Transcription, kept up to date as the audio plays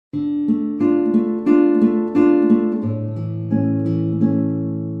How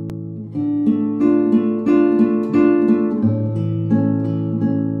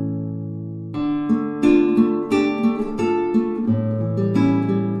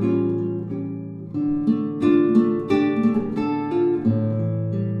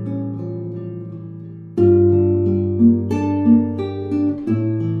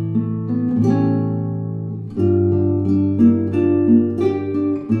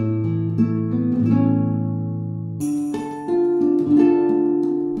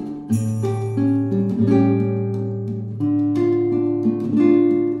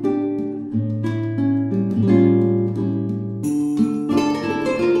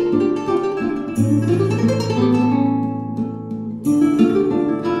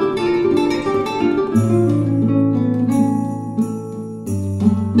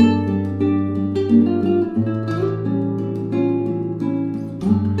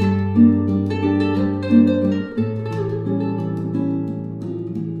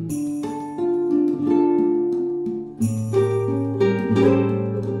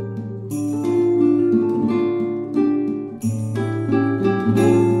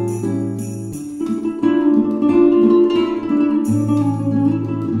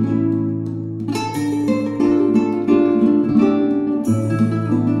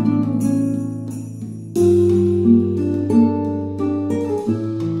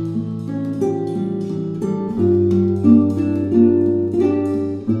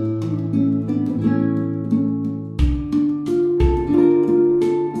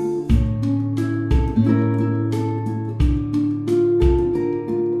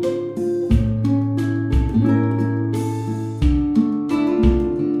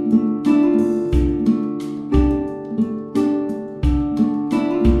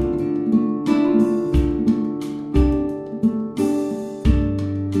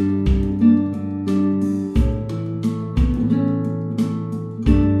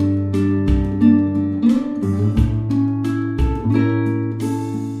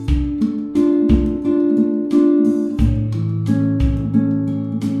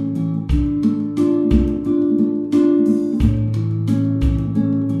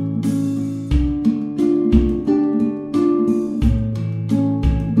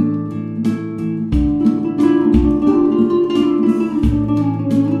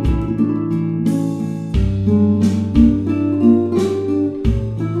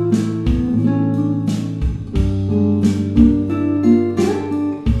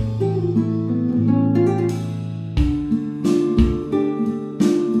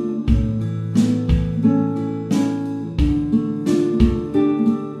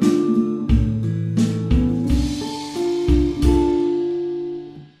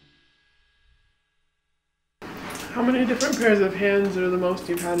many different pairs of hands are the most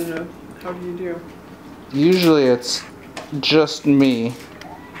you've had in a, how do you do? Usually it's just me.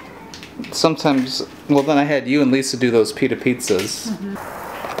 Sometimes, well then I had you and Lisa do those pita pizzas. Mm-hmm.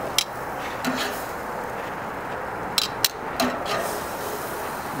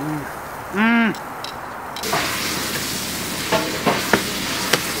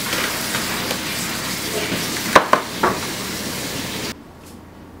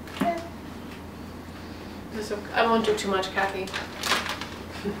 I won't do too much, Kathy.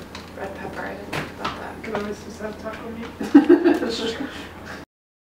 Red pepper, I didn't think about that. Can I just have taco meat?